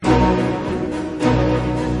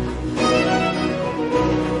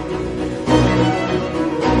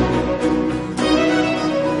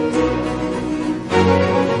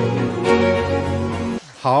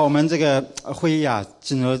好，我们这个会议啊，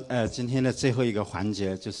进入今天的最后一个环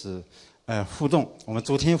节，就是互动。我们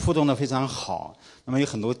昨天互动的非常好，那么有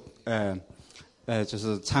很多就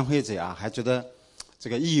是参会者啊，还觉得这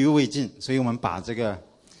个意犹未尽，所以我们把这个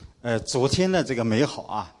昨天的这个美好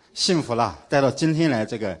啊、幸福啦，带到今天来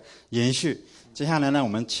这个延续。接下来呢，我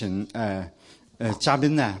们请嘉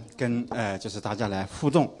宾呢跟就是大家来互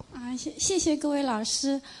动。谢谢各位老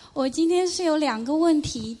师。我今天是有2个问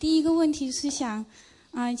题，第一个问题是想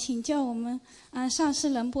请教我们上师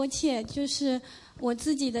仁波切，就是我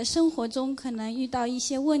自己的生活中可能遇到一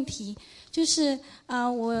些问题，就是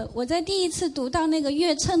我在第一次读到那个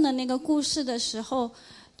月称的那个故事的时候，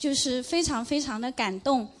就是非常非常的感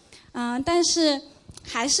动，但是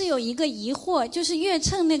还是有一个疑惑，就是月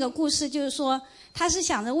称那个故事，就是说他是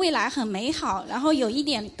想着未来很美好，然后有一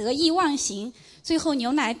点得意忘形，最后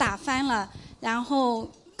牛奶打翻了，然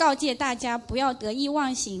后告诫大家不要得意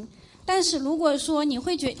忘形。但是如果说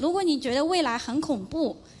如果你觉得未来很恐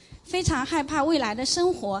怖，非常害怕未来的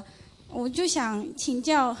生活，我就想请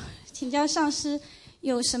教上师，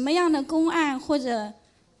有什么样的公案或者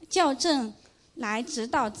校正来指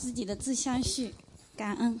导自己的自相续？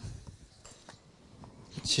感恩。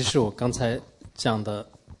其实我刚才讲的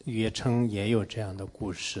月称也有这样的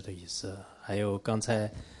故事的意思，还有刚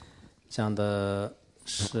才讲的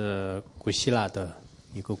是古希腊的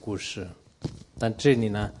一个故事，但这里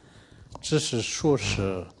呢，只是说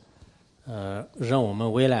是让我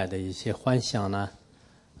们未来的一些幻想呢，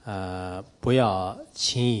不要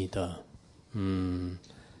轻易的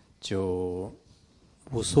就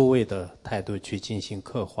无所谓的态度去进行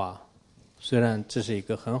刻画。虽然这是一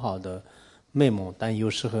个很好的美梦，但有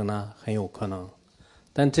时候呢很有可能。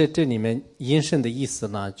但这里面引申的意思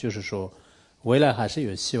呢，就是说未来还是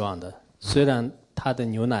有希望的。虽然它的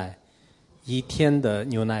牛奶1天的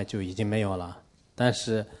牛奶就已经没有了，但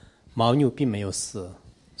是牦牛并没有死，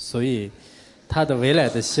所以它的未来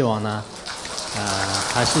的希望呢，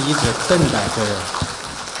还是一直等待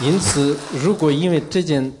着。因此，如果因为这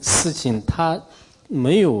件事情它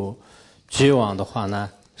没有绝望的话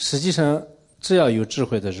呢，实际上只要有智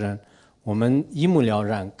慧的人，我们一目了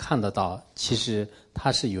然看得到，其实它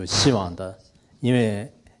是有希望的，因为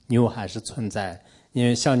牛还是存在，因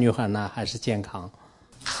为小女孩呢还是健康。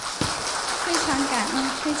非常感恩，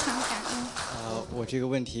非常感恩。我这个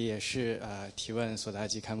问题也是提问索达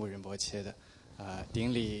吉堪布仁波切的，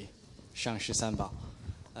顶礼上师三宝。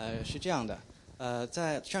是这样的，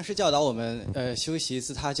在上师教导我们修习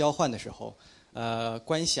自他交换的时候，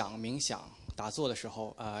观想冥想打坐的时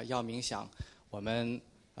候，要冥想我们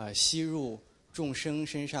吸入众生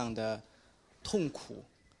身上的痛苦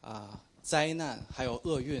灾难还有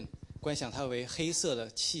厄运，观想它为黑色的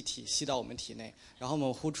气体吸到我们体内，然后我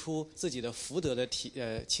们呼出自己的福德的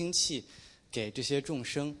氢气给这些众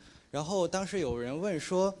生。然后当时有人问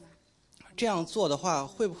说，这样做的话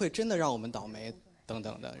会不会真的让我们倒霉等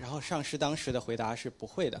等的，然后上师当时的回答是不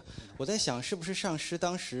会的。我在想，是不是上师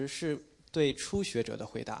当时是对初学者的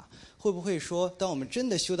回答，会不会说当我们真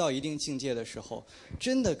的修到一定境界的时候，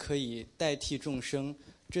真的可以代替众生，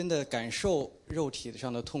真的感受肉体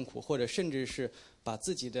上的痛苦，或者甚至是把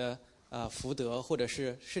自己的福德，或者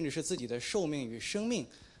是甚至是自己的寿命与生命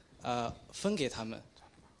分给他们，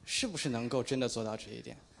是不是能够真的做到这一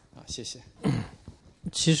点谢谢。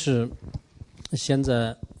其实现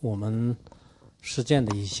在我们实践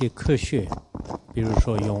的一些科学，比如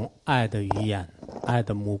说用爱的语言、爱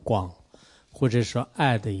的目光，或者说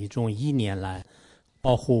爱的一种意念来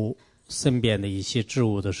保护身边的一些植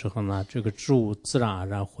物的时候呢，这个植物自然而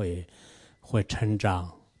然会成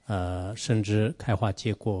长，甚至开花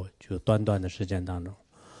结果，就短短的时间当中。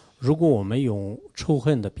如果我们用仇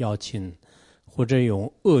恨的表情，或者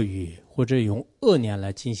用恶语，或者用恶念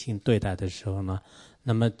来进行对待的时候呢，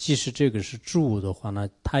那么即使这个是植物的话呢，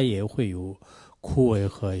它也会有枯萎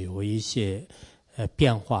和有一些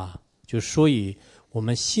变化。就所以我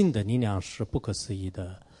们心的力量是不可思议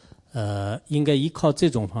的，应该依靠这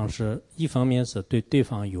种方式，一方面是对对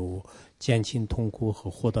方有减轻痛苦和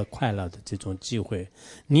获得快乐的这种机会，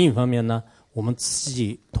另一方面呢，我们自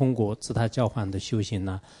己通过自他交换的修行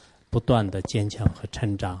呢，不断的坚强和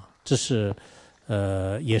成长，这是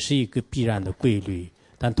也是一个必然的规律，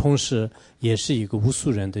但同时也是一个无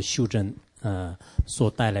数人的修正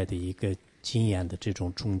所带来的一个经验的这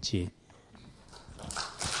种终结。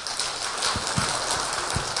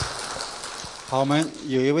好，我们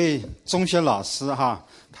有一位中学老师哈，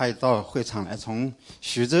他也到会场来，从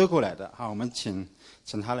徐州过来的哈，我们请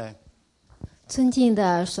他来。尊敬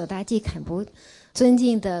的索达吉堪布，尊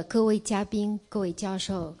敬的各位嘉宾、各位教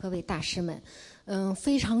授、各位大师们，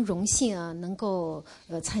非常荣幸啊，能够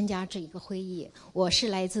参加这一个会议。我是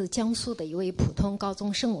来自江苏的一位普通高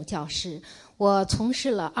中生物教师，我从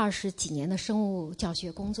事了20几年的生物教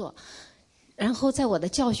学工作。然后在我的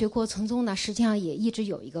教学过程中呢，实际上也一直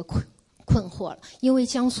有一个困惑了，因为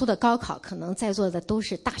江苏的高考可能在座的都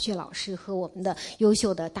是大学老师和我们的优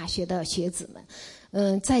秀的大学的学子们。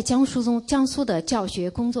在江苏的教学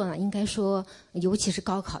工作呢，应该说，尤其是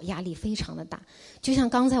高考压力非常的大。就像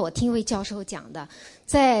刚才我听一位教授讲的，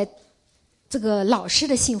在这个老师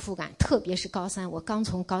的幸福感，特别是高三，我刚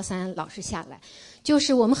从高三老师下来，就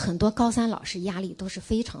是我们很多高三老师压力都是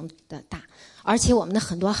非常的大，而且我们的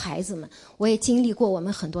很多孩子们，我也经历过，我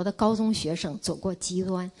们很多的高中学生走过极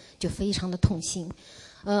端，就非常的痛心。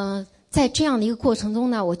在这样的一个过程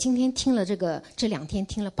中呢，我今天听了这2天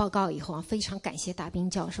听了报告以后啊，非常感谢大斌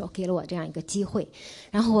教授给了我这样一个机会，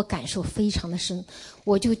然后我感受非常的深，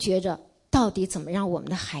我就觉着到底怎么让我们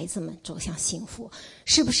的孩子们走向幸福？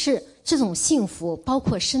是不是这种幸福，包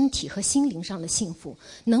括身体和心灵上的幸福，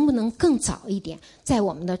能不能更早一点，在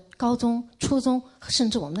我们的高中、初中，甚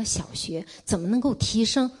至我们的小学，怎么能够提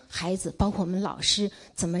升孩子，包括我们老师，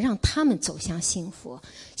怎么让他们走向幸福？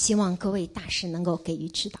希望各位大师能够给予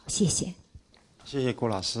指导，谢谢。谢谢郭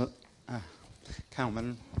老师。看我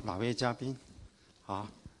们哪位嘉宾？好，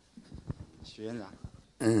许院长。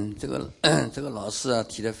这个老师啊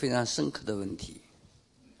提了非常深刻的问题，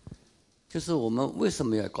就是我们为什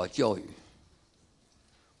么要搞教育？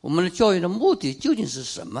我们的教育的目的究竟是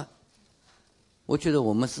什么？我觉得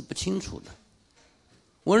我们是不清楚的。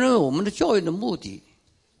我认为我们的教育的目的，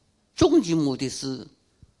终极目的是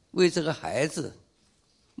为这个孩子，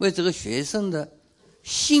为这个学生的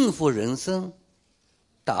幸福人生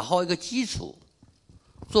打好一个基础，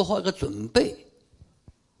做好一个准备。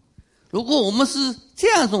如果我们是这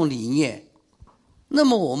样一种理念，那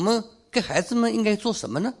么我们给孩子们应该做什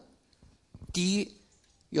么呢？第一，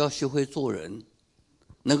要学会做人，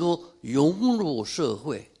能够融入社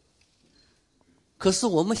会。可是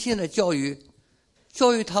我们现在教育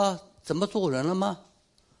他怎么做人了吗？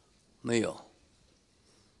没有。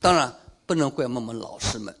当然不能怪我们老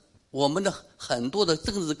师们，我们的很多的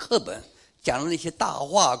政治课本讲的那些大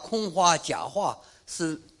话、空话、假话，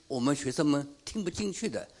是我们学生们听不进去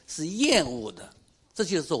的，是厌恶的。这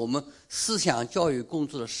就是我们思想教育工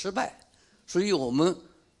作的失败。所以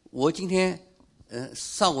我今天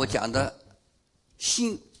上午讲的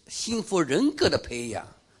幸福人格的培养，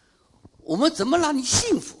我们怎么让你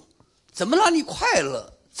幸福，怎么让你快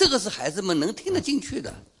乐，这个是孩子们能听得进去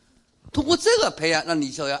的。通过这个培养，让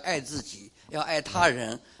你要爱自己，要爱他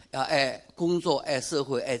人，要爱工作，爱社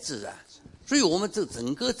会，爱自然。所以我们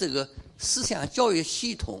整个这个思想教育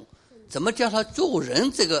系统，怎么叫他做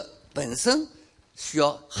人，这个本身需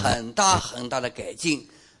要很大很大的改进。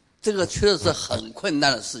这个确实是很困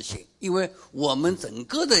难的事情，因为我们整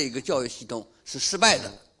个的一个教育系统是失败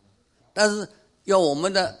的。但是要我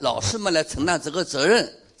们的老师们来承担这个责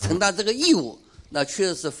任，承担这个义务，那确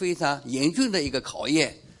实是非常严峻的一个考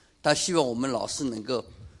验。但希望我们老师能够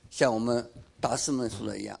像我们大师们说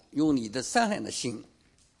的一样，用你的善良的心，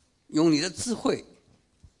用你的智慧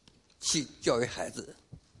去教育孩子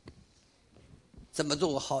怎么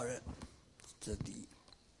做个好人，这是第一。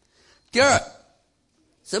第二，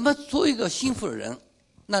怎么做一个幸福的人，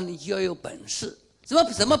那你就要有本事。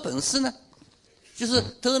什么本事呢？就是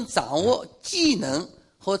都掌握技能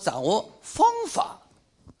和掌握方法。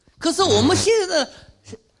可是我们现在的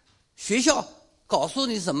学校告诉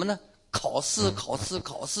你什么呢？考试，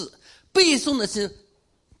背诵的是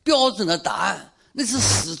标准的答案，那是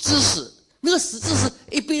死知识，那个死知识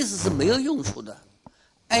一辈子是没有用处的。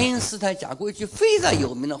爱因斯坦讲过一句非常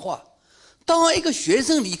有名的话，当一个学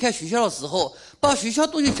生离开学校的时候，把学校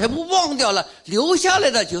东西全部忘掉了，留下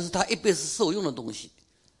来的就是他一辈子受用的东西。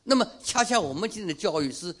那么恰恰我们今天的教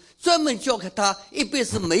育是专门教给他一辈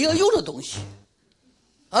子没有用的东西。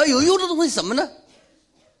而有用的东西什么呢？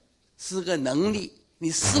是个能力，你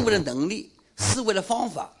思维的能力，思维的方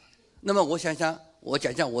法。那么我讲讲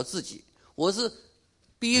我自己，我是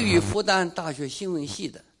毕业于复旦大学新闻系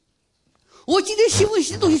的，我今天新闻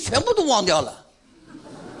系的东西全部都忘掉了。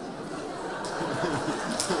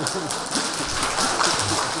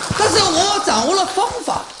但是我掌握了方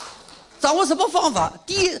法，掌握什么方法？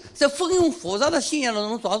第一，在丰庸复杂的信仰当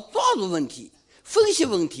中抓住问题，分析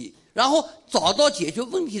问题，然后找到解决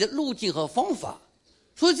问题的路径和方法。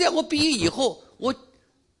所以在我毕业以后，我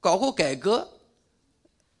搞过改革，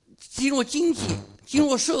进入经济，进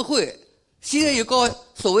入社会，现在又搞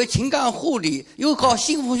所谓情感护理，又搞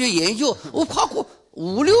幸福学研究，我跨过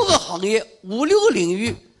5、6个行业，5、6个领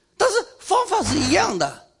域，但是方法是一样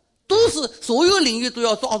的，都是所有领域都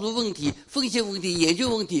要抓住问题，分析问题，研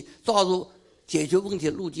究问题，抓住解决问题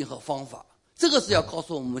的路径和方法。这个是要告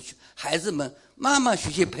诉我们孩子们慢慢学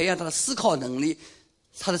习培养他的思考能力，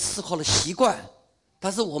他的思考的习惯。但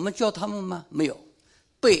是我们教他们吗？没有。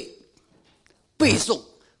背诵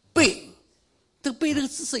背，这个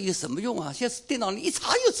知识有什么用啊？现在电脑里一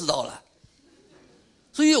查就知道了。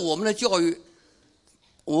所以我们的教育，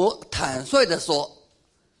我坦率地说，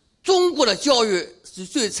中国的教育是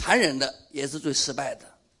最残忍的，也是最失败的。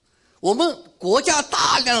我们国家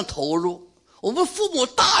大量的投入，我们父母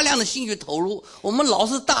大量的兴趣投入，我们老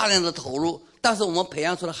师大量的投入，但是我们培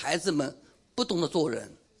养出的孩子们不懂得做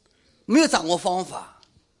人，没有掌握方法，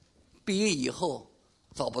毕业以后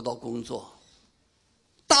找不到工作，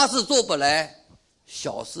大事做不来，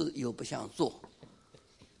小事又不想做，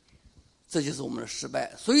这就是我们的失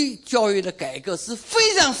败。所以教育的改革是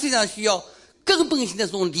非常非常需要根本性的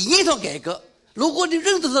这种理念上改革。如果你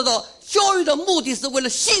认识到教育的目的是为了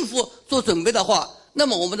幸福做准备的话，那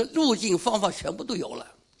么我们的路径方法全部都有了。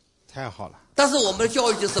太好了。但是我们的教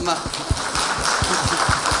育就是什么？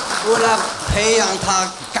为了培养他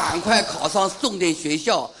赶快考上重点学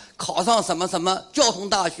校，考上什么什么交通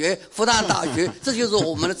大学、复旦大学，这就是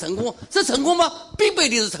我们的成功。这成功吗？并不一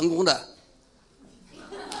定是成功的。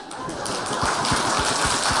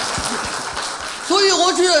所以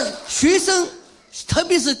我觉得学生，特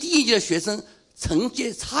别是低一级的学生，成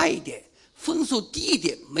绩差一点，分数低一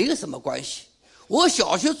点没有什么关系。我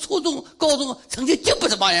小学、初中、高中成绩就不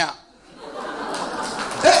怎么样。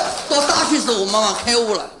到大学时候我慢慢开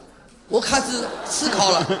悟了，我开始思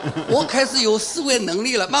考了，我开始有思维能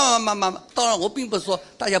力了，慢慢。当然我并不是说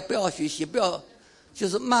大家不要学习，不要，就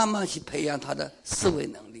是慢慢去培养他的思维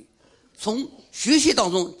能力，从学习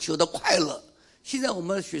当中求得快乐。现在我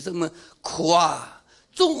们的学生们苦啊，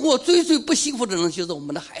中国最不幸福的人就是我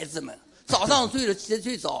们的孩子们。早上睡得起得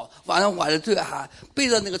最早，晚上晚得最晚，背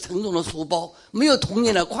着那个沉重的书包，没有童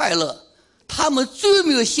年的快乐。他们最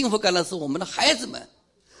没有幸福感的是我们的孩子们。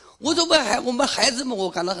我说我们孩子们，我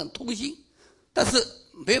感到很痛心，但是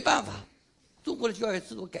没办法，中国的教育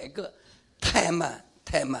制度改革太慢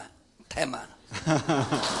了。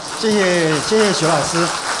谢谢徐老师。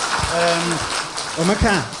我们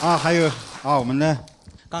看啊，还有啊，我们的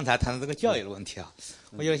刚才谈到这个教育的问题啊，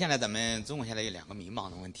我觉得现在咱们中国现在有两个迷茫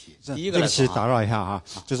的问题。第一个，对不起，打扰一下啊，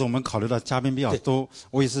就是我们考虑到嘉宾比较多，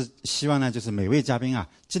我也是希望呢，就是每位嘉宾啊，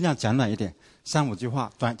尽量简短一点，3-5句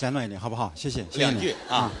话，简短一点，好不好？谢谢。2句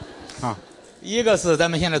啊。一个是咱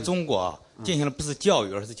们现在中国进行的不是教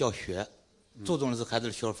育，而是教学，注重的是孩子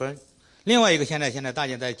的学分。另外一个，现在大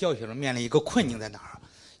家在教学中面临一个困境在哪儿？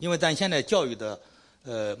因为咱现在教育的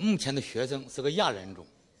目前的学生是个亚人种。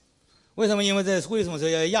为什么？因为为什么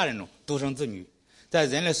是亚人种？独生子女，在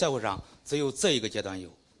人类社会上只有这一个阶段有。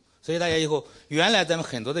所以大家以后原来咱们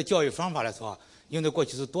很多的教育方法来说，用的过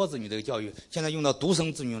去是多子女的教育，现在用到独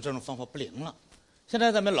生子女，这种方法不灵了。现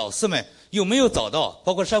在咱们老师们有没有找到，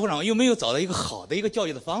包括社会上有没有找到一个好的一个教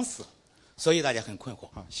育的方式？所以大家很困惑。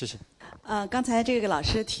好，谢谢。刚才这个老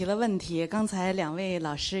师提了问题，刚才2位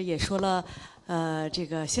老师也说了，这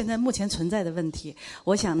个现在目前存在的问题。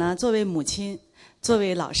我想呢，作为母亲，作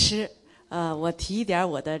为老师，我提一点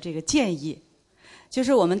我的这个建议，就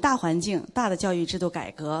是我们大环境、大的教育制度改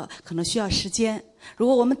革可能需要时间。如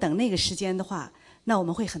果我们等那个时间的话，那我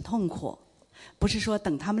们会很痛苦。不是说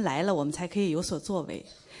等他们来了我们才可以有所作为。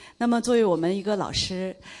那么作为我们一个老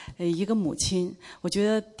师，一个母亲，我觉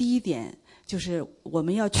得第一点就是我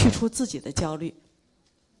们要去除自己的焦虑。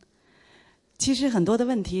其实很多的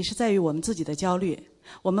问题是在于我们自己的焦虑，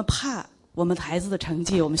我们怕我们孩子的成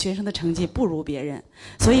绩，我们学生的成绩不如别人，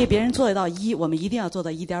所以别人做得到1，我们一定要做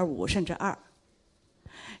到1.5甚至2。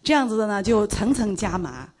这样子的呢，就层层加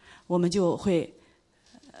码，我们就会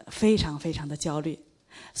非常非常的焦虑。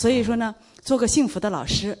所以说呢，做个幸福的老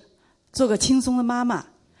师，做个轻松的妈妈，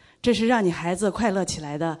这是让你孩子快乐起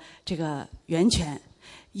来的这个源泉，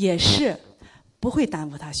也是不会耽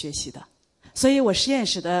误他学习的。所以我实验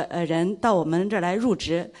室的人到我们这儿来入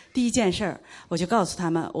职，第一件事儿我就告诉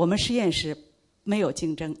他们，我们实验室没有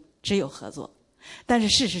竞争，只有合作。但是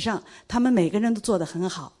事实上他们每个人都做得很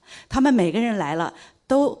好，他们每个人来了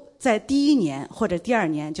都在第1年或者第2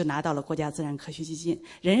年就拿到了国家自然科学基金，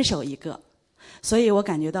人手1个。所以我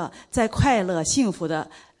感觉到在快乐幸福的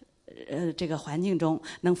这个环境中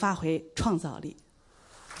能发挥创造力。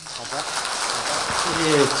好的，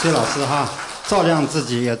谢谢崔老师哈，照亮自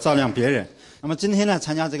己也照亮别人。那么今天呢，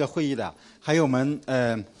参加这个会议的还有我们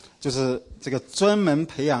就是这个专门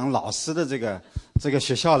培养老师的这个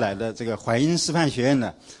学校来的这个淮阴师范学院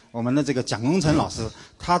的我们的这个蒋功成老师，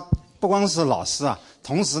他不光是老师啊，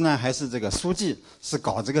同时呢还是这个书记，是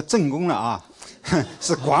搞这个政工的啊，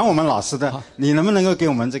是管我们老师的。你能不能够给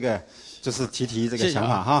我们这个就是提这个想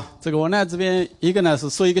法哈。这个我呢这边一个呢是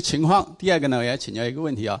说一个情况，第二个呢我也请教一个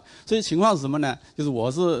问题啊。所以情况是什么呢？就是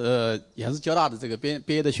我是也是交大的这个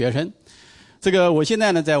毕业的学生，这个我现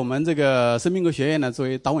在呢在我们这个生命科学院呢作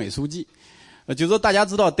为党委书记，就是说大家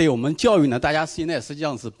知道对我们教育呢，大家现在实际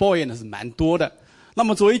上是抱怨的是蛮多的。那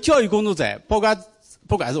么作为教育工作者，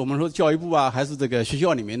不管是我们说教育部啊，还是这个学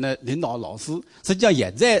校里面的领导老师，实际上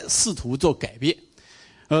也在试图做改变。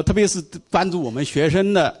特别是关注我们学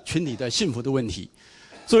生的群体的幸福的问题。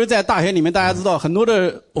所以在大学里面，大家知道很多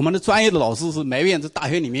的我们的专业的老师是埋怨这大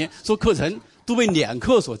学里面说课程都被脸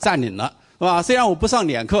课所占领了，是吧？虽然我不上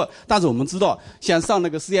脸课，但是我们知道，像上那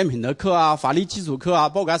个实验品德课啊、法律基础课啊，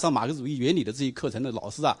包括上马克思主义原理的这些课程的老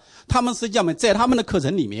师啊，他们实际上在他们的课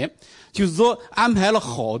程里面，就是说安排了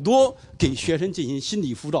好多给学生进行心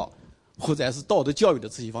理辅导或者是道德教育的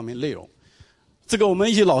这些方面内容。这个我们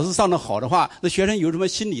一些老师上得好的话，那学生有什么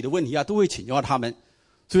心理的问题啊，都会请教他们。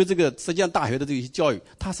所以这个实际上大学的这些教育，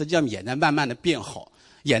它实际上也在慢慢的变好，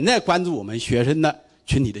也在关注我们学生的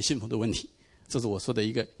群体的幸福的问题。这是我说的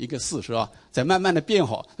一个事实啊，在慢慢的变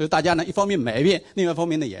好。所以大家呢，一方面埋怨，另外一方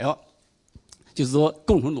面呢，也要就是说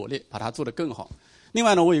共同努力，把它做得更好。另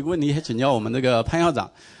外呢，我有个问题还请教我们这个潘校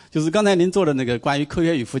长。就是刚才您做的那个关于科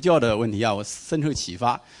学与佛教的问题啊，我深受启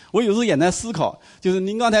发。我有时候也在思考，就是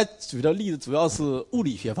您刚才举的例子主要是物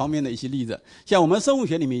理学方面的一些例子，像我们生物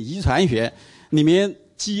学里面遗传学里面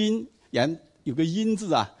基因也有个因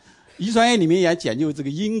字啊，遗传学里面也讲究这个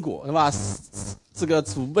因果，是吧？这个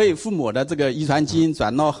祖辈父母的这个遗传基因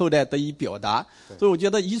转到后代得以表达，所以我觉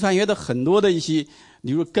得遗传学的很多的一些，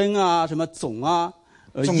比如根啊、什么种啊。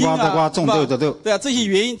种瓜得瓜，种豆得豆。对啊，这些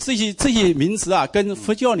原因，这些名词啊，跟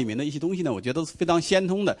佛教里面的一些东西呢，我觉得是非常相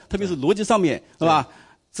通的，特别是逻辑上面，是吧？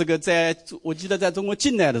这个我记得在中国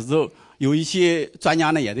近代的时候，有一些专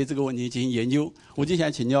家呢也对这个问题进行研究。我就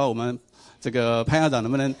想请教我们这个潘校长，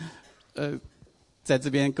能不能在这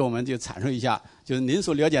边跟我们就阐述一下，就是您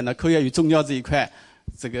所了解的科学与宗教这一块，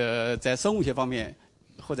这个在生物学方面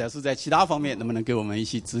或者是在其他方面，能不能给我们一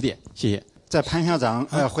些指点？谢谢。在潘校长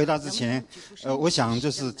回答之前，我想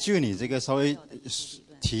就是就你这个稍微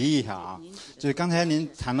提一下啊，就是刚才您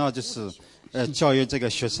谈到就是教育这个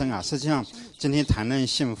学生啊，实际上今天谈论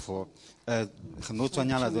幸福，很多专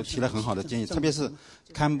家呢都提了很好的建议，特别是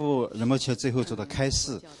堪布仁波切最后做的开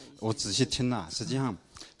示，我仔细听了，实际上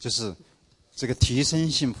就是这个提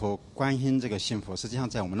升幸福、关心这个幸福，实际上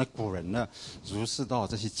在我们的古人的儒释道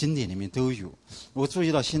这些经典里面都有。我注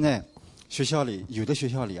意到现在。有的学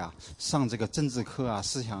校里啊，上这个政治课啊，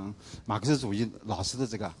思想马克思主义老师的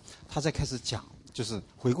这个，他在开始讲，就是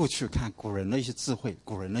回过去看古人的一些智慧，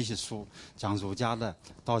古人的一些书，讲儒家的、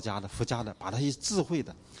道家的、佛家的，把他一些智慧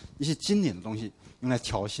的、一些经典的东西用来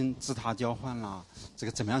调心、自他交换啦，这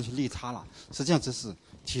个怎么样去利他啦？实际上这是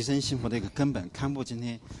提升幸福的一个根本。堪布今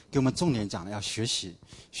天给我们重点讲了，要学习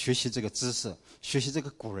这个知识，学习这个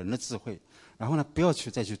古人的智慧，然后呢，不要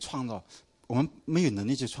再去创造。我们没有能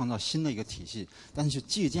力去创造新的一个体系，但是去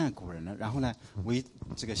借鉴古人的，然后呢，为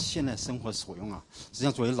这个现代生活所用啊。实际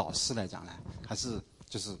上，作为老师来讲呢，还是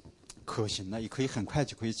就是可行的，也可以很快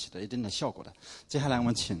就可以起到一定的效果的。接下来，我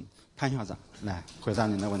们请潘校长来回答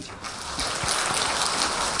您的问题。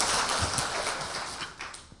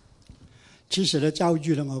其实呢，教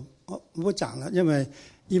育呢，我不讲了，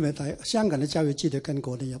因为在香港的教育制度跟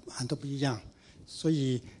国内有很多不一样，所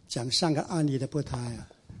以讲香港案例的不太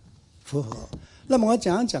符合。那么我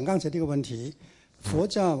讲刚才这个问题，佛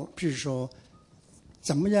教譬如说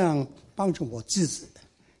怎么样帮助我自己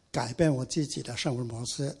改变我自己的生活模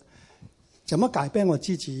式，怎么改变我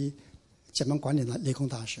自己，怎么管理理工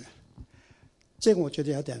大学，这个我觉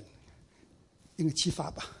得有点一个启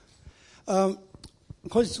发吧。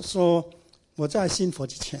可以说我在信佛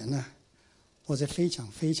之前呢，我是非常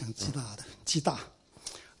非常自大，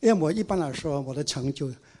因为我一般来说我的成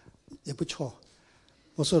就也不错。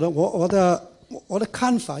我说的我的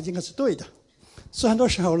看法应该是对的，所以很多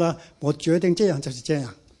时候呢，我决定这样就是这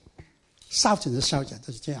样，烧钱就烧钱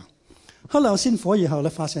就是这样。后来我信佛以后呢，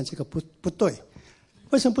发现这个不对。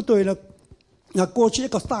为什么不对呢？那过去一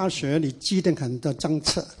个大学里制定很多政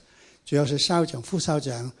策，主要是校长、副校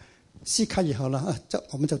长离开以后呢，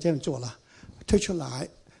我们就这样做了，推出来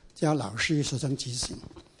叫老师、学生执行。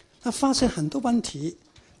他发现很多问题，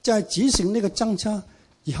在执行那个政策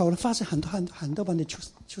以后呢，发现很多问题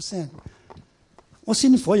出现。我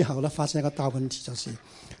信佛以后呢，发现一个大问题，就是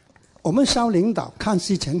我们校领导看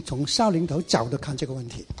事情从校领导角度看这个问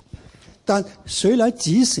题，但谁来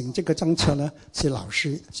执行这个政策呢？是老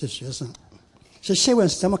师，是学生，是社会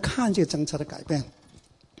是怎么看这个政策的改变。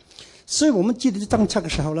所以我们制定政策的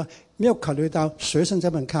时候呢，没有考虑到学生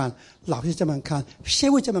怎么看，老师怎么看，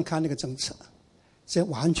社会怎么看那个政策。是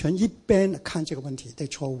完全一边看这个问题的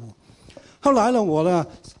错误。后来呢，我呢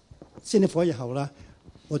心里佛以后呢，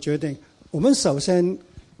我决定我们首先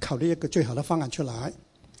考虑一个最好的方案出来，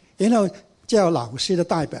然后叫老师的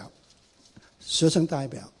代表、学生代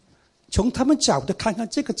表，从他们角度看看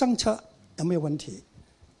这个政策有没有问题，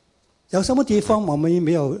有什么地方我们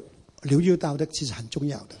没有留意到的，其实很重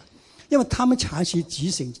要的，因为他们才是执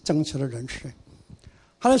行政策的人士。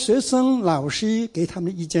后来学生、老师给他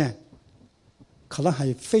们的意见，可能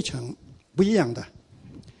还非常不一样的。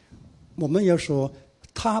我们要说，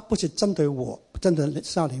他不是针对我，针对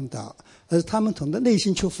校领导，而是他们从内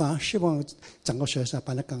心出发，希望整个学校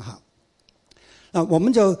办得更好。我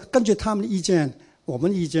们就根据他们的意见，我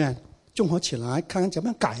们的意见综合起来，看看怎么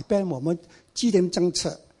样改变我们制定政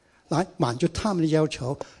策，来满足他们的要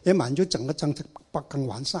求，也满足整个政策更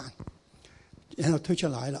完善。然后推出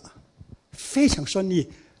来了，非常顺利。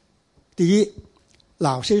第一，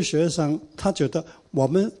老师学生他觉得我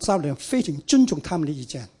们校领非常尊重他们的意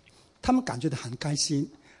见，他们感觉到很开心。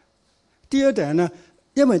第二点呢，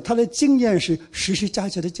因为他的经验是实实在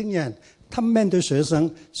在的经验，他们面对学生，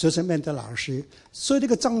学生面对老师，所以这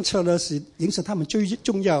个政策呢是影响他们最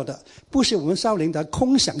重要的，不是我们校领导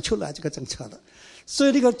空想出来这个政策的。所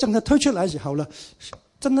以这个政策推出来以后呢，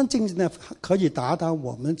真真正正的可以达到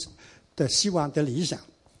我们的希望的理想。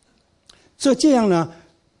所以这样呢，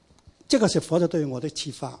这个是佛陀对我的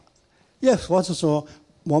启发。因为佛陀说，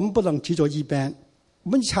我们不能执着一边，我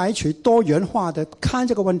们采取多元化的看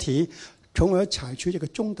这个问题，从而采取这个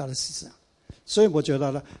中道的思想。所以我觉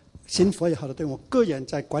得呢，信佛以后呢，对我个人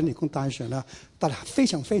在管理工大学呢带来非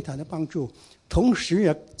常非常的帮助，同时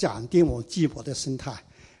也降低我自我的心态，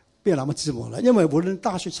不要那么自我了。因为无论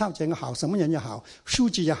大学校长也好，什么人也好，书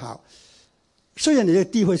记也好，虽然你的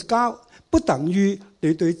地位高，不等于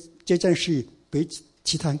你对这件事比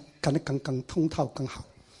其他人看得更通透更好。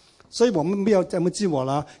所以我们没有这么自我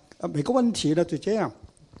了。每个问题呢就这样。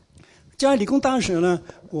在理工大学呢，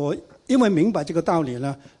我因为明白这个道理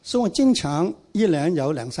呢，所以我经常一年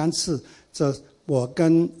有2-3次，这我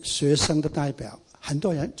跟学生的代表很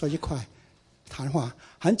多人在一块谈话，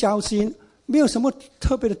很交心，没有什么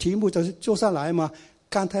特别的题目，就是坐下来嘛，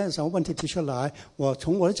刚才有什么问题提出来，我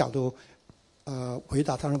从我的角度回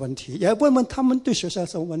答他们的问题，也问问他们对学校有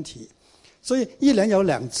什么问题。所以一年有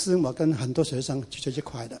2次我跟很多学生聚在一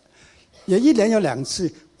块的，也一年有2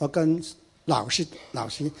次我跟老师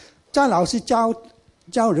在老师交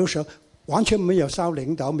流的时候，完全没有校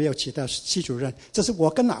领导，没有其他系主任，这是我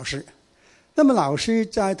跟老师。那么老师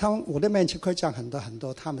在我的面前可以讲很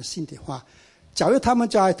多他们心里话，假如他们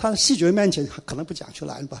在他系主任面前可能不讲出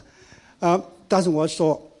来吧。但是我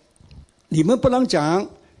说，你们不能讲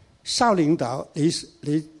校领导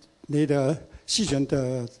你的系主任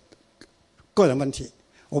的个人问题，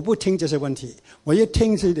我不听这些问题，我一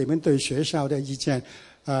听是你们对学校的意见，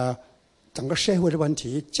整个社会的问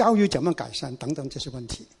题，教育怎么改善等等这些问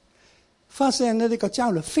题。发现呢，这个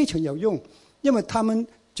交流非常有用，因为他们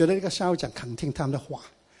觉得这个校长肯听他们的话，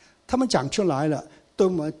他们讲出来了，对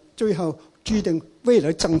我们最后制定未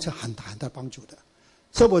来政策很大帮助的。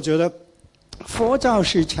所以我觉得佛教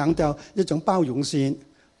是强调一种包容心，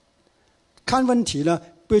看问题呢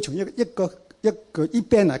不要从一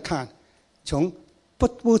边来看，从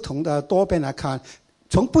不同的多边来看，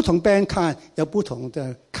从不同边看有不同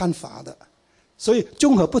的看法的。所以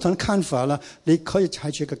综合不同的看法呢，你可以采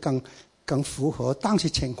取一个更符合当时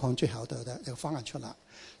情况最好的一个方案出来。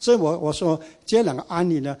所以我说这2个案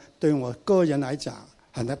例呢，对我个人来讲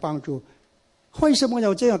很大帮助。为什么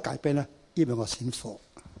要这样改变呢？因为我信佛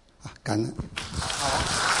感恩。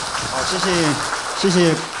好，谢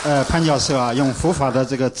谢潘教授啊，用佛法的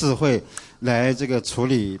这个智慧来这个处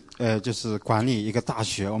理就是管理一个大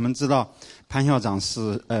学。我们知道潘校长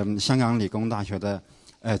是香港理工大学的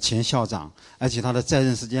前校长，而且他的在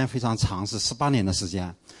任时间非常长，是18年的时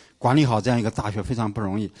间，管理好这样一个大学非常不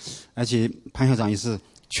容易。而且潘校长也是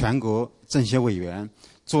全国政协委员，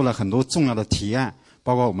做了很多重要的提案，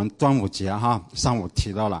包括我们端午节上午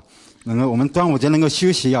提到了，我们端午节能够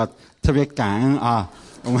休息，要特别感恩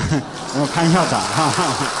我们潘校长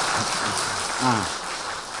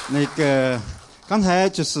那个刚才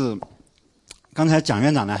蒋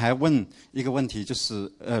院长呢还问一个问题，就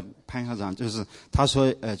是潘校长就是他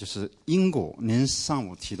说就是因果，您上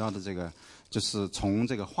午提到的这个就是从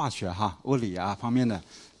这个化学物理方面的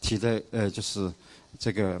提的就是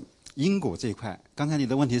这个因果这一块。刚才你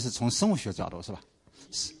的问题是从生物学角度是吧？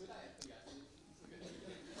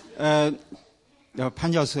要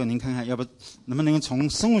潘教授您看看，要不能不能从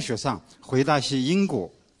生物学上回答一些因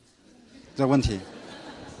果这问题？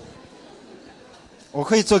我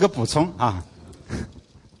可以做个补充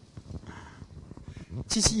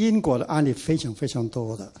其实因果的案例非常非常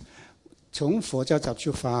多的。从佛教角度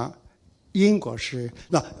出发，因果是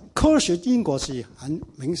科学因果是很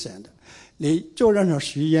明显的。你做任何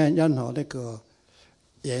实验、任何那个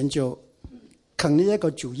研究，肯定一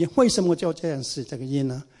个主因。为什么做这件事？这个因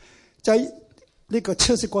呢，在那个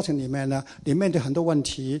测试过程里面呢，你面对很多问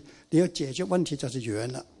题，你要解决问题就是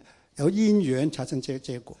缘了，由因缘产生这个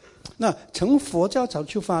结果。那从佛教角度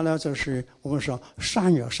出发呢，就是我们说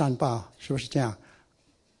善有善报，是不是这样？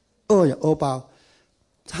恶有恶报。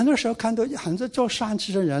很多时候看到很多做善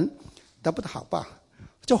事的人得不到好报，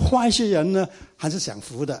做坏事人呢还是享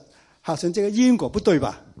福的，好像这个因果不对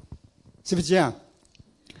吧？是不是这样？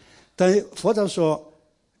但佛教说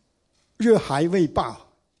日还未报，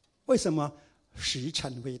为什么？时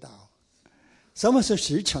辰未到。什么是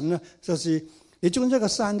时辰呢？就是你种这个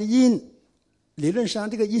善的因，理论上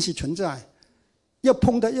这个因是存在，要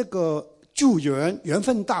碰到一个助缘，缘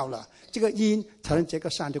分到了，这个因才能结个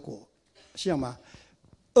善的果，是这样吗？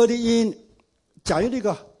恶的因，假如那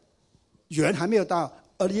个缘还没有到，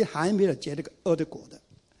恶的因还没有结那个恶的果的。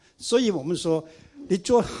所以我们说，你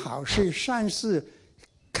做好事善事，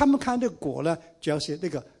看不看这个果呢？主要是那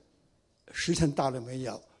个时辰到了没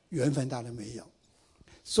有，缘分到了没有。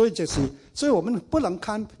所以我们不能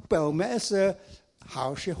看表面是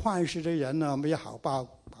好事坏事的人呢，没有好报。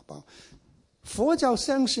佛教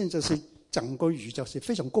相信就是整个宇宙是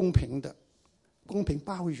非常公平的，公平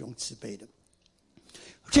包容慈悲的。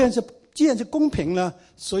既然是公平呢，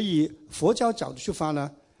所以佛教角度出发呢，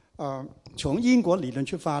从因果理论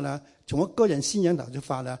出发呢，从我个人信仰角度出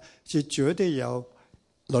发呢，是绝对有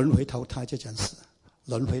轮回投胎这件事。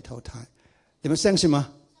轮回投胎，你们相信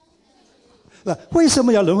吗？为什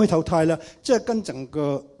么要轮回投胎呢？这跟整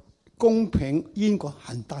个公平因果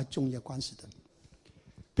很大重要关系的。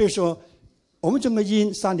比如说，我们种的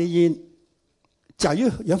因，善的因，假如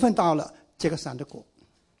缘分到了，这个善的果。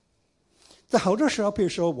在好多时候，比如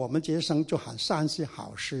说我们这一生做很善事、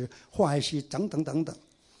好事、坏事等等等等，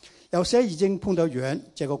有些已经碰到缘，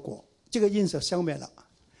结个果，这个因就消灭了。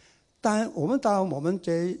但我们到我们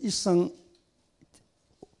这一生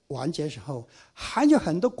完结的时候，还有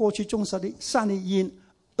很多过去种下的善的因、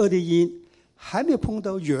恶的因，还没有碰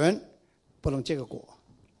到缘，不能结个果。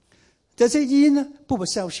这些因呢，不会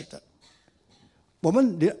消失的。我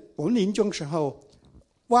们临终时候，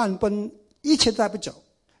万般一切带不走。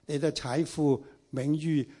你的财富、名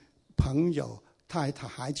誉、朋友、太太、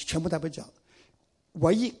孩子全部带不走，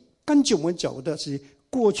唯一跟着我们走的是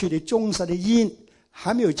过去的种下的因，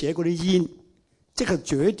还没有结果的因，这个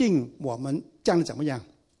决定我们将来怎么样。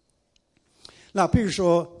那比如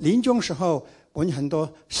说临终时候，我们很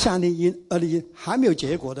多善的因、恶的因还没有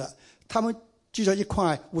结果的，他们聚在一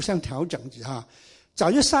块互相调整一下。假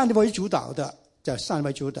如善的为主导的，就善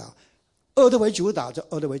为主导；恶的为主导，就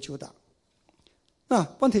恶的为主导。那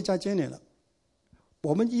问题在这里了。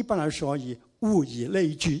我们一般来说以物以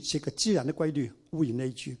类聚，是个自然的规律，物以类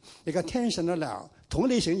聚。你看天上的鸟，同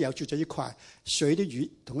类型也要聚在一块，水的鱼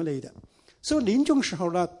同一类的。所以临终时候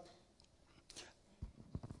呢，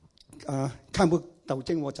看不斗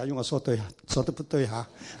争我假如我说对啊，说的不对哈。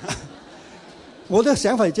我的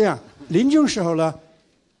想法是这样：临终时候呢，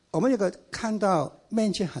我们看到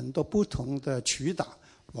面前很多不同的渠道，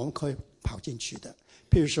我们可以跑进去的。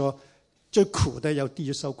譬如说，最苦的有地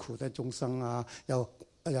狱受苦的众生啊，有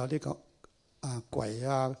那个鬼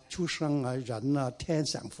啊、畜生啊、人啊、天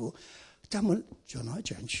享福，他们转来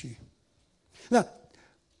转去。那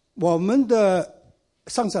我们的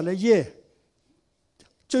上下的业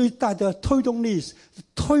最大的推动力，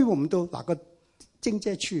推我们到哪个境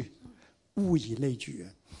界去？物以类聚。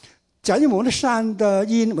假如我们的善的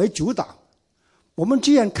因为主导，我们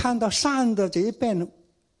既然看到善的这一边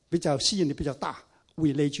比较吸引力比较大，物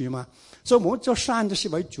以类聚嘛，所以我们做善的是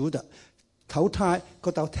为主的，投胎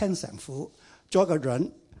到天享福，做一个人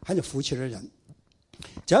很有福气的人。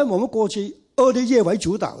假如我们过去恶的业为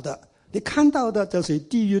主导的，你看到的就是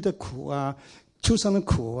地狱的苦啊、畜生的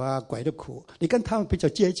苦啊、鬼的苦，你跟他们比较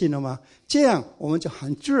接近了吗？这样我们就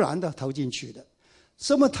很自然的投进去的。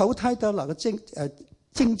什么投胎到哪个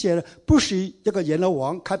境界呢？不是一个阎罗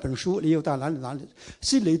王开本书，你又到哪里，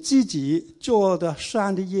是你自己做的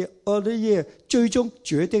善的业、恶的业，最终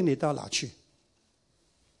决定你到哪去。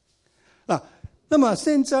那么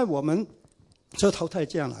现在我们说投胎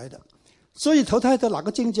这样来的，所以投胎到哪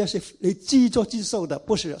个境界是你自作自受的，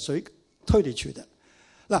不是谁推你去的。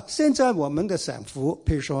现在我们的享福，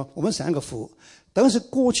譬如说我们享一个福，等于是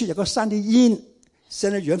过去有个善的因，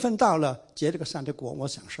现在缘分到了，结这个善的果，我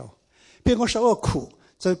享受。譬如我受个苦，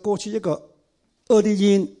在过去一个恶的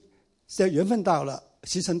因，现在缘分到了，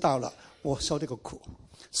时辰到了，我受这个苦。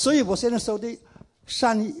所以我现在受的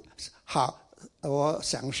善好我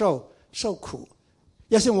享受苦，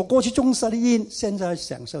也是我过去种下的因，现在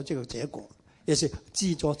享受这个结果，也是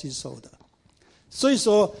自作自受的。所以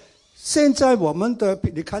说，现在我们的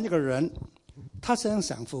你看这个人，他现在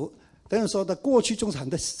享福，等于说他过去种下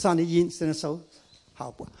的善的因，现在受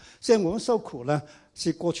好不？现在我们受苦呢，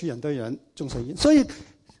是过去很多人种下因，所以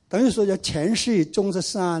等于说前世种的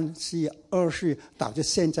善，是二世导致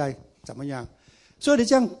现在怎么样？所以你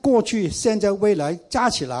这样过去、现在、未来加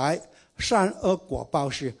起来，善恶果报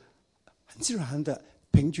是很自然的、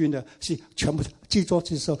平均的，是全部自作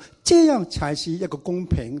自受，这样才是一个公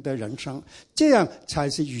平的人生，这样才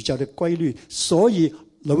是宇宙的规律。所以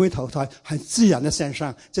轮回投胎很自然的现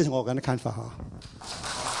象，这是我个人的看法哈。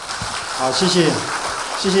好，谢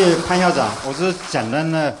谢潘校长。我只简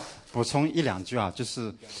单的补充1、2句啊，就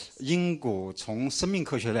是因果从生命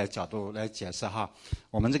科学的角度来解释哈，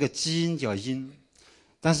我们这个基因叫因。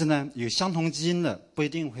但是呢，有相同基因的不一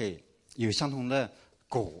定会有相同的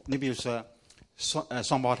果。你比如说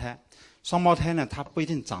双胞胎呢，它不一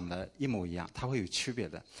定长得一模一样，它会有区别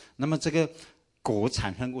的。那么这个果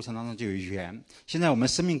产生过程当中就有缘。现在我们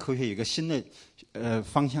生命科学有一个新的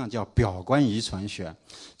方向叫表观遗传学，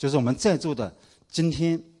就是我们在座的今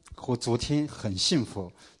天和昨天很幸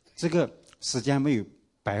福，这个时间没有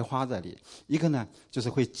白花在里。一个呢，就是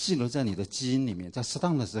会记录在你的基因里面，在适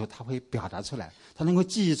当的时候它会表达出来，它能够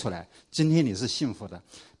记忆出来今天你是幸福的。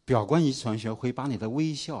表观遗传学会把你的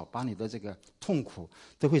微笑、把你的这个痛苦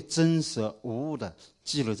都会真实无误的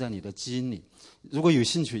记录在你的基因里。如果有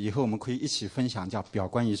兴趣，以后我们可以一起分享叫表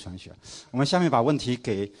观遗传学。我们下面把问题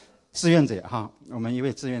给志愿者哈，我们一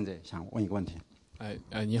位志愿者想问一个问题。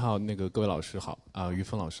你好，各位老师好于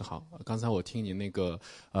峰老师好。刚才我听您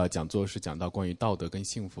讲座是讲到关于道德跟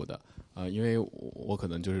幸福的，因为我可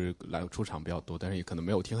能就是出场比较多，但是也可能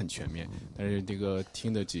没有听很全面。但是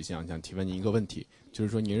听的想提问您一个问题，就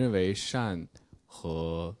是说您认为善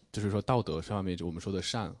和就是说道德上面我们说的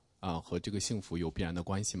善和这个幸福有必然的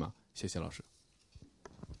关系吗？谢谢老师。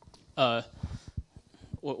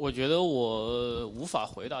我觉得我无法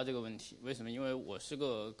回答这个问题，为什么？因为我是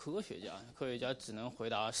个科学家，科学家只能回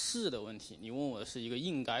答是的问题。你问我的是一个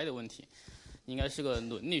应该的问题，应该是个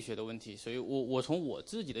伦理学的问题，所以我从我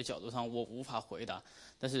自己的角度上我无法回答，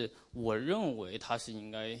但是我认为它是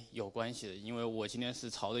应该有关系的，因为我今天是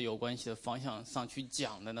朝着有关系的方向上去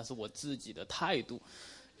讲的，那是我自己的态度。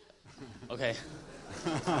OK。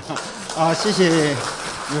谢谢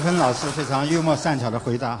于芬老师非常幽默善巧的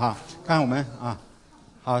回答哈。看我们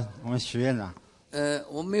好，我们徐院长。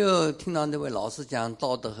我没有听到那位老师讲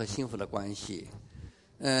道德和幸福的关系。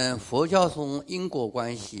佛教从因果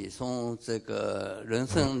关系，从这个人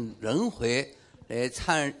生轮回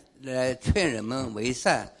来劝人们为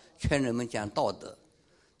善，劝人们讲道德。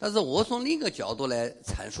但是我从另一个角度来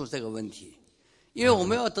阐述这个问题，因为我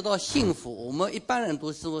们要得到幸福，我们一般人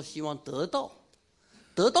都是说希望得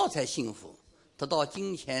到才幸福，得到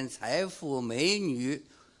金钱、财富、美女，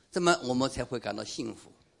这么我们才会感到幸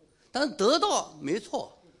福。但是得到没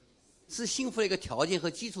错，是幸福的一个条件和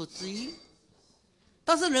基础之一。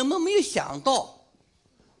但是人们没有想到，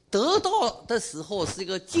得到的时候是一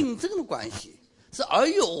个竞争的关系，是尔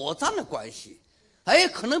虞我诈的关系，还有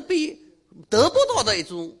可能被得不到的一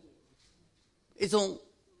种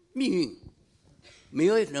命运。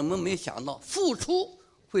人们没有想到，付出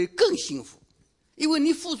会更幸福，因为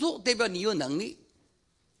你付出代表你有能力，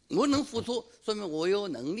我能付出说明我有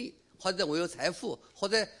能力，或者我有财富，或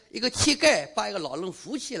者一个乞丐把一个老人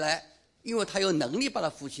扶起来，因为他有能力把他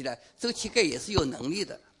扶起来，这个乞丐也是有能力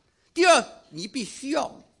的。第二，你必须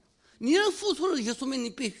要，你能付出的就说明你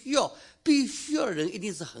必须要的人一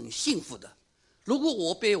定是很幸福的。如果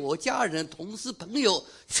我被我家人、同事、朋友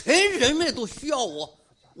全人类都需要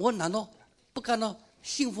我难道不感到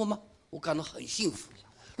幸福吗？我感到很幸福。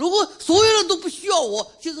如果所有人都不需要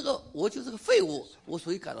我就是个废物，我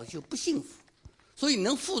所以感到就不幸福。所以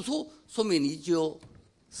能付出，说明你就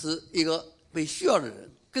是一个被需要的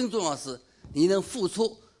人。更重要的是，你能付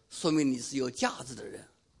出，说明你是有价值的人。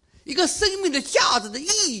一个生命的价值的意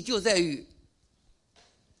义就在于，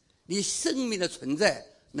你生命的存在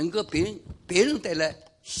能够别人带来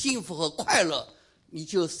幸福和快乐，你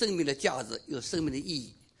就有生命的价值，有生命的意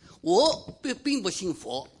义。我并不信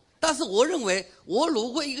佛，但是我认为，我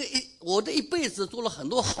如果我的一辈子做了很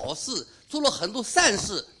多好事，做了很多善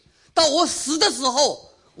事，到我死的时候，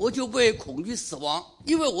我就不会恐惧死亡，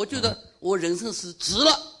因为我觉得我人生是值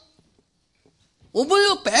了。我没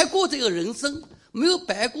有白过这个人生，没有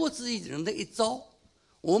白过自己人的一遭，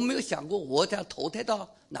我没有想过我将投胎到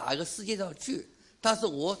哪个世界上去，但是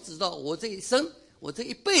我知道我这一生，我这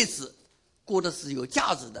一辈子过的是有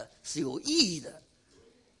价值的，是有意义的，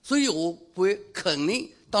所以我会肯定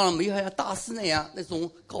当然没有像大师那样那种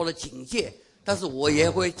高的境界，但是我也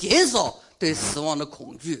会减少对死亡的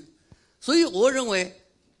恐惧。所以我认为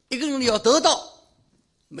一个人要得到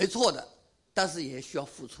没错的，但是也需要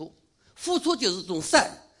付出，付出就是一种善，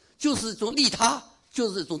就是一种利他，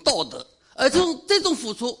就是一种道德，而这种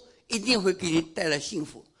付出一定会给你带来幸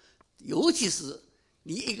福。尤其是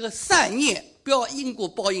你一个善念，不要因果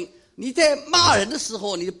报应。你在骂人的时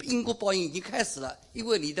候，你的因果报应已经开始了，因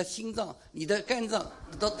为你的心脏、你的肝脏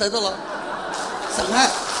都得到了损害。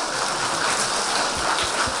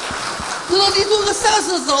等到你做个善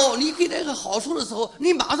事的时候，你给他一个好处的时候，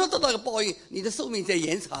你马上得到一个报应，你的寿命在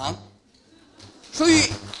延长。所以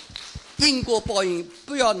因果报应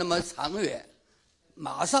不要那么长远，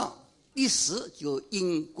马上一时就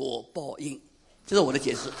因果报应。这是我的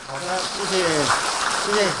解释。好的，谢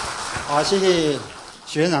谢，好，谢谢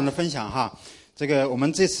许院长的分享哈。这个我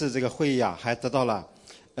们这次这个会议啊，还得到了，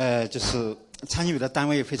就是参与的单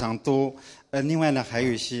位非常多，另外呢还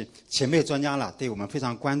有一些前辈专家了，对我们非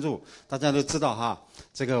常关注。大家都知道哈，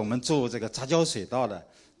这个我们做这个杂交水稻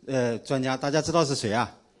的专家，大家知道是谁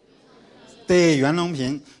啊？对，袁隆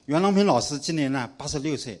平老师今年呢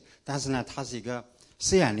86岁，但是呢他是一个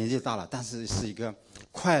虽然年纪大了，但是是一个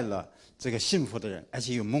快乐、这个幸福的人，而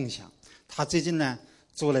且有梦想。他最近呢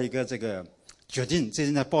做了一个这个决定，最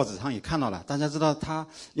近在报纸上也看到了。大家知道他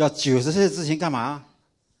要90岁之前干嘛？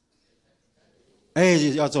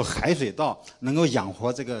要做海水稻，能够养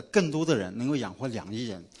活这个更多的人，能够养活2亿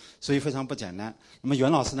人，所以非常不简单。那么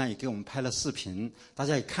袁老师呢也给我们拍了视频，大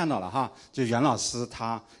家也看到了哈，就袁老师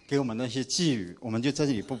他给我们的一些寄语，我们就在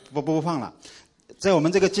这里不播放了。在我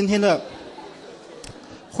们这个今天的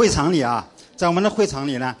会场里啊，在我们的会场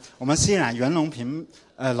里呢，我们虽然袁隆平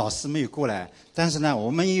老师没有过来，但是呢，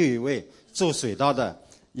我们也有一位做水稻的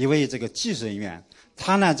一位这个技术人员，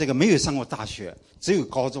他呢这个没有上过大学，只有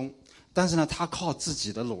高中，但是呢，他靠自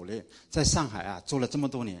己的努力，在上海啊做了这么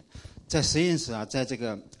多年，在实验室啊，在这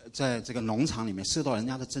个农场里面受到人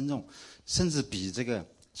家的尊重，甚至比这个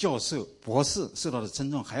教授、博士受到的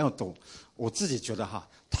尊重还要多。我自己觉得哈，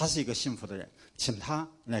他是一个幸福的人，请他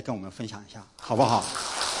来跟我们分享一下，好不好？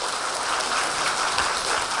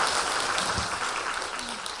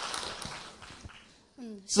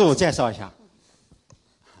自我介绍一下。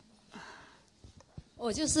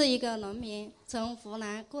我就是一个农民，从湖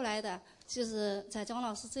南过来的，就是在庄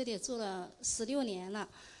老师这里住了16年了。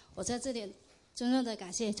我在这里真正的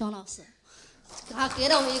感谢庄老师，他给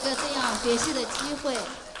了我一个这样学习的机会。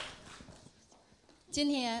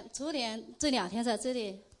昨天这2天在这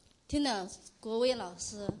里听了国威老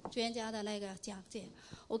师专家的那个讲解，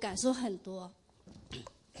我感受很多，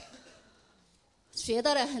学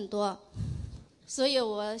到了很多，所以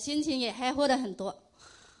我心情也开阔了很多。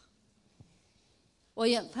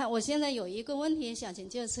我现在有一个问题想请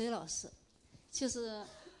教崔老师，就是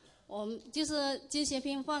我们就是精神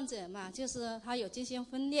病患者嘛，就是他有精神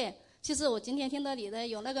分裂，就是我今天听到你的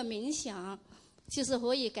有那个冥想，就是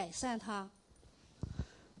可以改善他，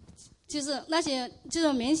就是那些这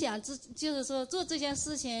种冥想，就是说做这件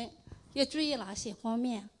事情要注意哪些方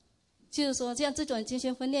面？就是说像这种精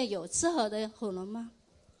神分裂有治好的可能吗？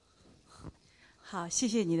好，谢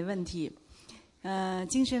谢你的问题。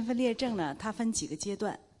精神分裂症呢，它分几个阶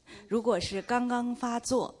段。如果是刚刚发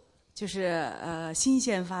作，就是新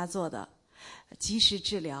鲜发作的，及时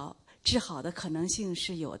治疗，治好的可能性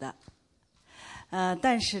是有的。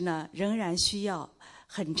但是呢，仍然需要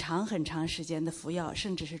很长很长时间的服药，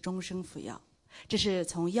甚至是终生服药。这是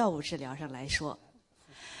从药物治疗上来说。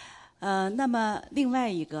那么另外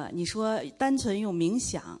一个，你说单纯用冥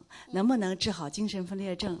想能不能治好精神分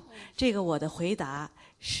裂症？这个我的回答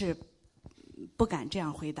是不敢这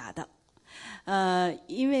样回答的。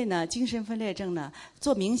因为呢，精神分裂症呢，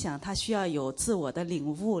做冥想它需要有自我的领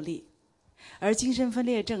悟力，而精神分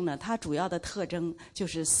裂症呢，它主要的特征就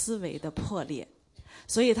是思维的破裂。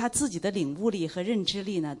所以他自己的领悟力和认知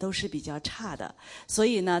力呢都是比较差的，所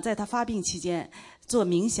以呢，在他发病期间做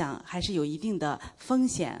冥想还是有一定的风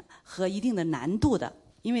险和一定的难度的，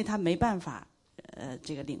因为他没办法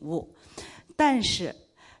这个领悟。但是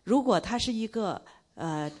如果他是一个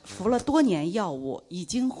服了多年药物，已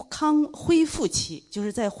经恢复期，就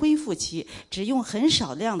是在恢复期只用很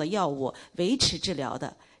少量的药物维持治疗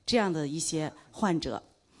的这样的一些患者，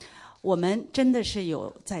我们真的是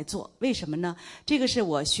有在做。为什么呢？这个是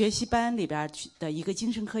我学习班里边的一个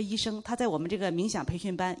精神科医生，他在我们这个冥想培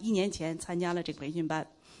训班1年前参加了这个培训班，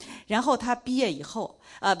然后他毕业以后，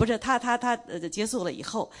他结束了以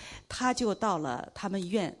后，他就到了他们医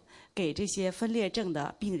院给这些分裂症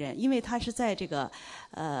的病人，因为他是在这个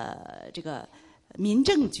民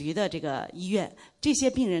政局的这个医院，这些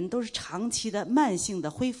病人都是长期的慢性的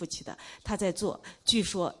恢复期的，他在做，据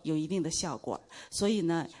说有一定的效果。所以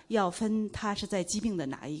呢，要分他是在疾病的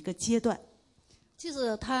哪一个阶段。就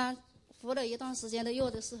是他服了一段时间的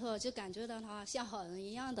药的时候，就感觉到他像好人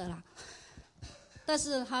一样的了，但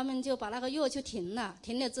是他们就把那个药就停了，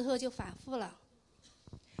停了之后就反复了。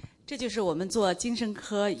这就是我们做精神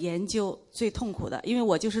科研究最痛苦的，因为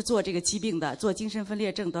我就是做这个疾病的，做精神分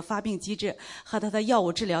裂症的发病机制和它的药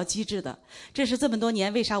物治疗机制的。这是这么多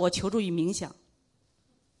年为啥我求助于冥想，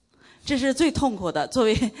这是最痛苦的。作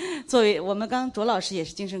为我们刚卓老师也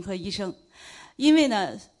是精神科医生，因为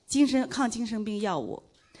呢，抗精神病药物，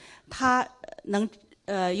它能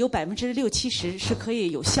有60%-70%是可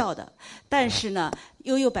以有效的，但是呢，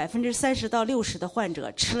又有30%到60%的患者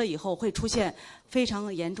吃了以后会出现非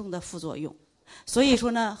常严重的副作用。所以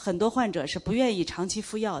说呢，很多患者是不愿意长期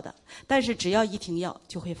服药的，但是只要一停药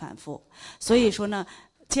就会反复。所以说呢，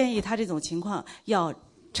建议他这种情况要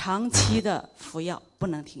长期的服药，不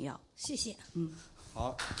能停药。谢谢。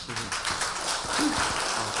好，谢谢。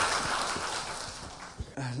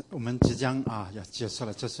我们即将要结束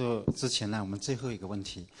了。结束之前呢，我们最后一个问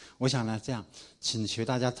题，我想呢这样，请求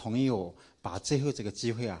大家同意我把最后这个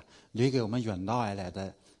机会留给我们远道而来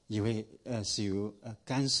的一位是由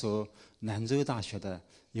甘肃兰州大学的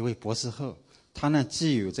一位博士后，他呢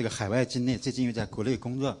既有这个海外经历，最近又在国内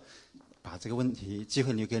工作，把这个机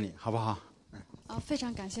会留给你，好不好？非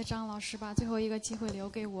常感谢张老师把最后一个机会留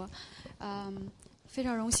给我，非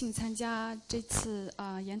常荣幸参加这次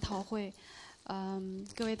研讨会。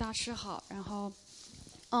各位大师好。然后，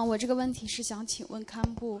我这个问题是想请问堪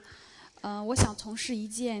布，我想从事一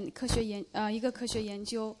个科学研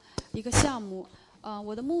究，一个项目，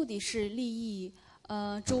我的目的是利益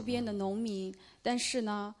周边的农民，但是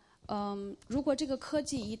呢，如果这个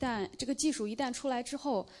这个技术一旦出来之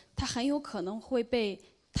后，它很有可能会被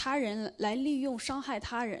他人来利用伤害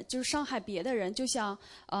他人，就是伤害别的人，就像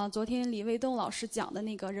昨天李卫东老师讲的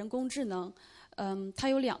那个人工智能。它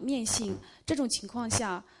有两面性，这种情况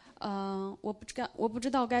下，我不知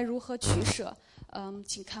道该如何取舍。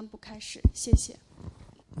请堪布开始，谢谢。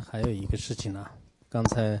还有一个事情呢，刚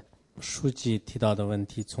才书记提到的问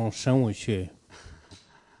题，从生物学，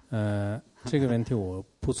这个问题我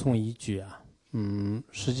补充一句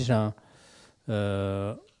实际上，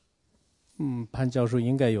潘教授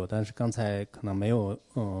应该有，但是刚才可能没有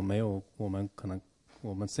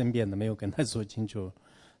我们身边的没有跟他说清楚。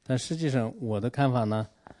但实际上，我的看法呢，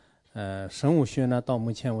生物学呢，到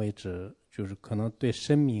目前为止，就是可能对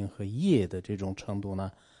生命和业的这种程度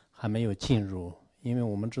呢，还没有进入。因为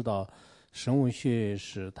我们知道，生物学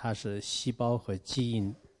它是细胞和基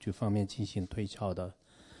因这方面进行推敲的。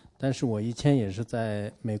但是我以前也是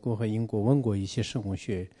在美国和英国问过一些生物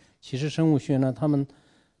学，其实生物学呢，他们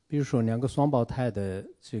比如说两个双胞胎的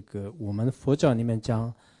这个，我们佛教里面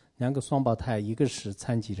讲。两个双胞胎，一个是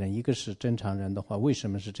残疾人，一个是正常人的话，为什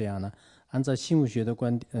么是这样呢？按照生物学的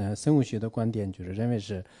观点，就是认为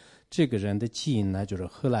是这个人的基因呢，就是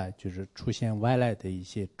后来就是出现外来的一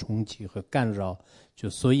些冲击和干扰，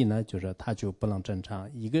所以呢，就是他就不能正常。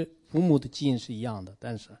一个父母的基因是一样的，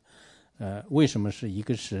但是为什么是一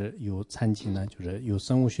个是有残疾呢？就是有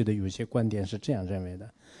生物学的有些观点是这样认为的。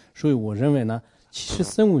所以我认为呢，其实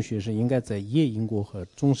生物学是应该在业因果和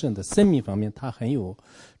众生的生命方面，它很有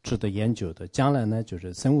值得研究的。将来呢，就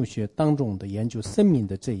是生物学当中的研究生命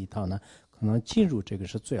的这一套呢，可能进入这个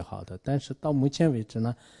是最好的。但是到目前为止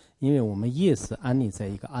呢，因为我们业是安立在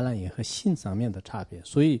一个阿赖耶和心上面的差别，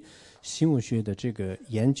所以生物学的这个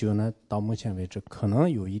研究呢，到目前为止可能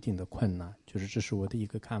有一定的困难。就是这是我的一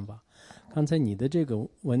个看法。刚才你的这个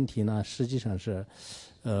问题呢，实际上是，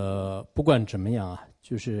不管怎么样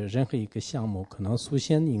就是任何一个项目，可能首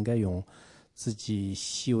先应该用自己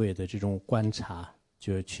细微的这种观察，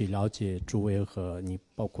就去了解周围和你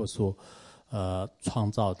包括说，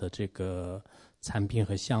创造的这个产品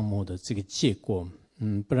和项目的这个结果，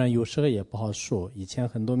不然有时候也不好说。以前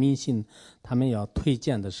很多明星他们要推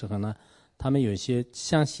荐的时候呢，他们有些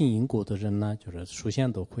相信因果的人呢，就是首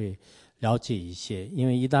先都会了解一些，因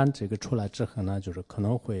为一旦这个出来之后呢，就是可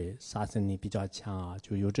能会杀伤力比较强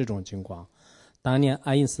就有这种情况。当年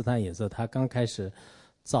爱因斯坦也是，他刚开始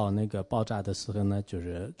造那个爆炸的时候呢，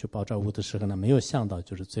就爆炸物的时候呢，没有想到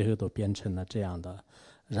就是最后都变成了这样的。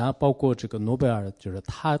然后包括这个诺贝尔，就是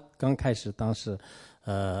他刚开始当时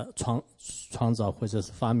创造或者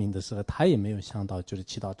是发明的时候，他也没有想到就是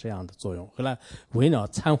起到这样的作用。后来为了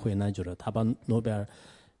忏悔呢，就是他把诺贝尔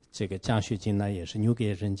这个奖学金呢也是留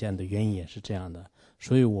给人间的原因也是这样的。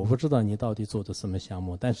所以我不知道你到底做的什么项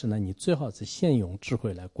目，但是呢，你最好是先用智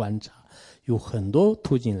慧来观察，有很多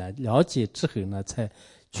途径来了解之后呢，才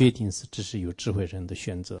决定是只是有智慧人的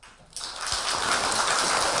选择。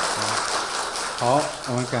好，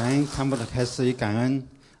我们感恩堪布的开示，也感恩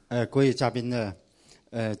各位嘉宾的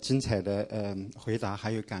精彩的回答，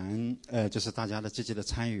还有感恩就是大家的积极的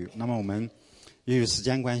参与。那么我们由于时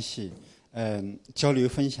间关系，交流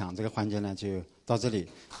分享这个环节呢就到这里。